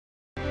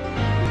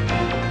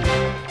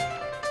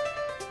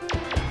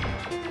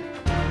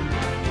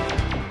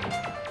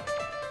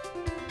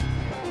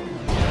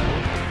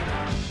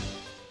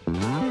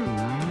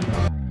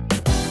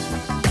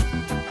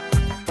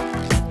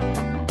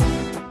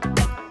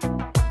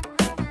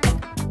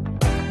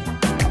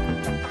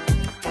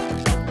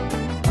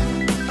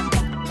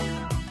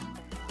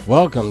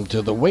Welcome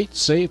to the Weight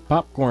Safe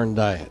Popcorn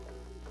Diet.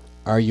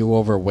 Are you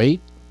overweight,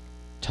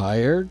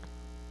 tired,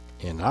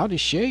 and out of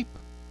shape?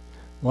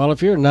 Well,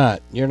 if you're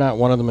not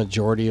one of the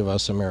majority of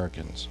us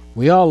Americans.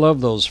 We all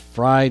love those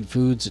fried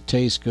foods that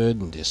taste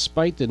good, and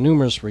despite the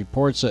numerous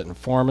reports that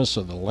inform us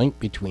of the link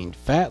between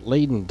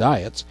fat-laden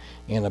diets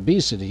and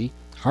obesity,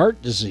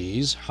 heart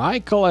disease,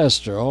 high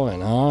cholesterol,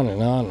 and on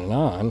and on and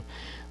on,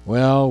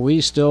 well,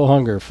 we still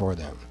hunger for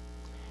them.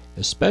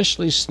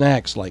 Especially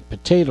snacks like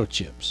potato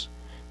chips,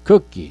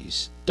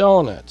 cookies,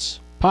 donuts,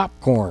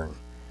 popcorn.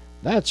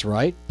 That's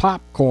right,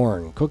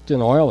 popcorn cooked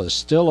in oil is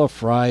still a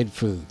fried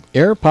food.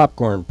 Air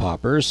popcorn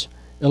poppers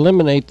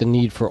eliminate the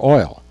need for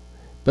oil,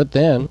 but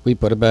then we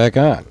put it back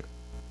on.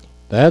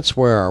 That's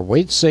where our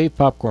weight-safe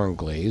popcorn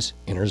glaze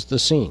enters the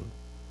scene.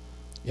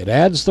 It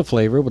adds the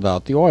flavor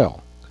without the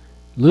oil.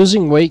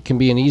 Losing weight can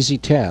be an easy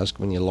task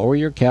when you lower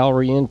your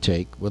calorie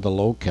intake with a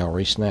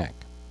low-calorie snack.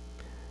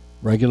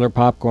 Regular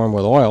popcorn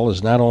with oil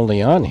is not only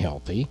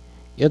unhealthy,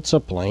 it's a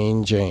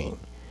plain Jane.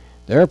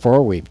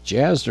 Therefore, we've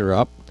jazzed her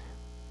up,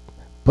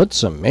 put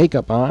some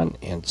makeup on,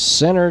 and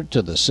sent her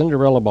to the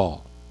Cinderella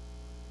ball.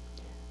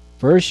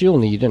 First, you'll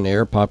need an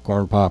air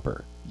popcorn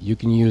popper. You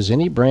can use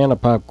any brand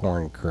of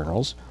popcorn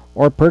kernels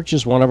or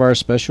purchase one of our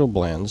special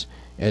blends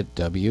at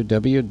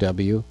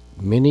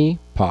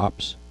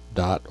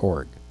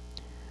www.minipops.org.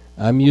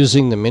 I'm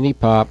using the Mini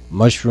Pop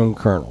mushroom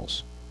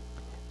kernels.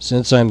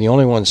 Since I'm the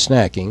only one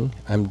snacking,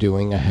 I'm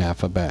doing a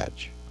half a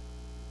batch.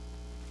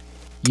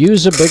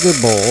 Use a bigger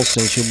bowl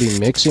since you'll be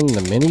mixing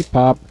the Mini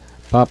Pop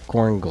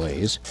popcorn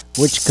glaze,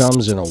 which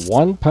comes in a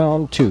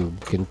 1-pound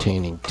tube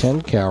containing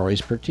 10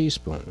 calories per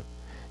teaspoon,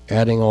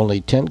 adding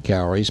only 10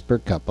 calories per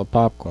cup of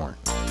popcorn.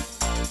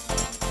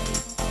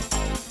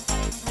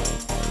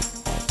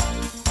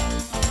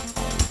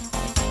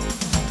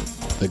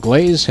 The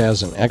glaze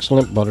has an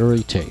excellent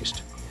buttery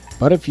taste,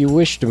 but if you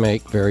wish to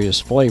make various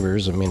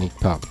flavors of Mini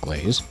Pop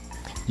glaze,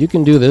 you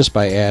can do this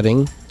by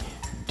adding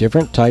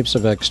different types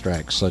of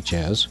extracts such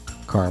as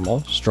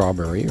caramel,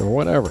 strawberry, or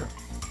whatever.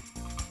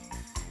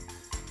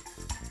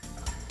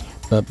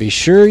 But be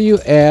sure you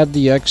add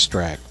the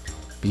extract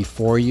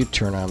before you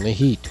turn on the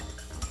heat.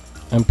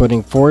 I'm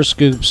putting 4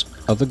 scoops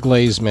of the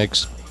glaze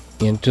mix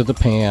into the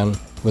pan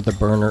with the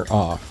burner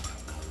off.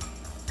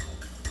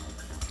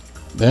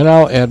 Then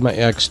I'll add my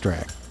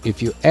extract.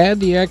 If you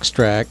add the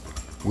extract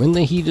when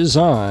the heat is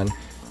on,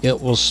 it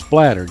will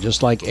splatter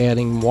just like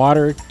adding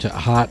water to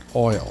hot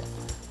oil.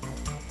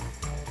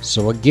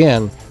 So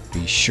again,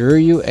 be sure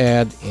you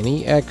add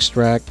any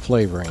extract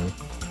flavoring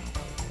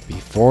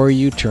before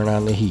you turn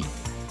on the heat.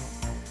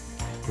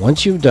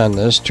 Once you've done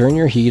this, turn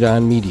your heat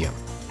on medium.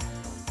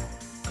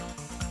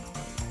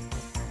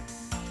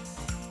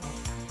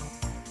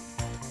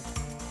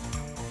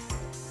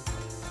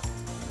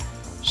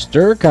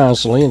 Stir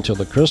constantly until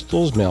the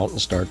crystals melt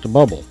and start to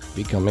bubble,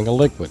 becoming a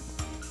liquid.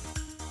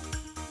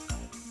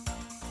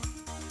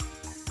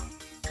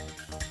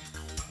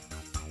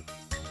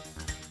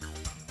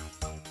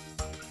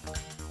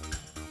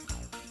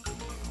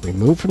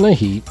 Remove from the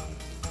heat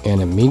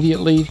and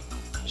immediately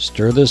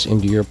stir this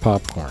into your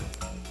popcorn.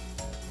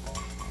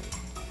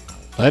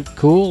 Let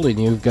cool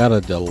and you've got a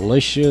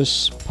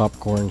delicious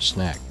popcorn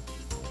snack.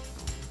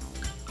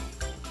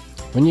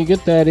 When you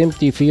get that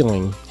empty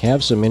feeling,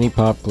 have some Mini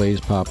Pop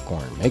glazed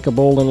popcorn. Make a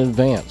bowl in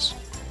advance.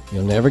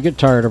 You'll never get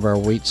tired of our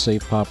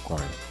weight-safe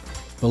popcorn.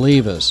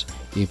 Believe us,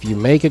 if you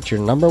make it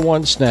your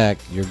 #1 snack,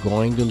 you're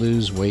going to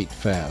lose weight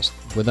fast,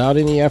 without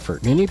any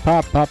effort. Mini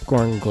Pop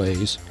popcorn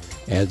glaze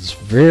adds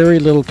very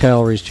little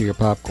calories to your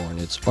popcorn.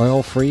 It's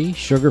oil-free,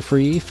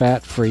 sugar-free,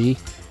 fat-free,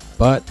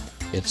 but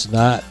it's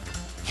not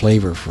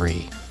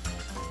flavor-free.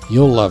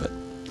 You'll love it.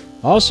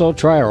 Also,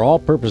 try our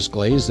all-purpose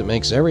glaze that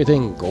makes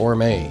everything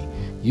gourmet.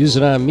 Use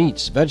it on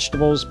meats,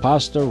 vegetables,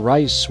 pasta,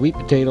 rice, sweet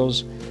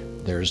potatoes.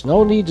 There's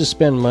no need to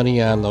spend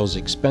money on those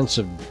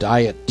expensive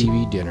diet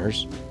TV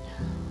dinners.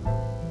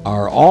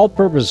 Our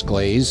all-purpose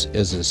glaze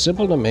is as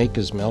simple to make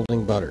as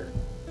melting butter.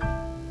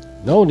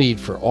 No need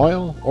for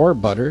oil or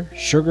butter,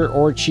 sugar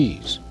or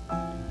cheese.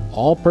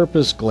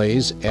 All-purpose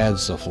glaze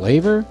adds the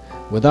flavor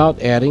without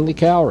adding the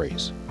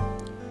calories.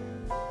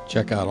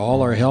 Check out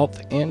all our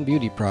health and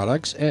beauty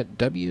products at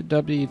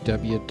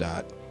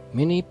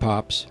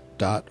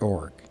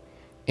www.minipops.org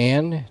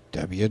and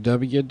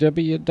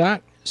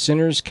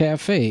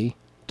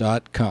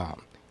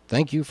www.sinnerscafe.com.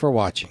 Thank you for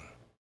watching.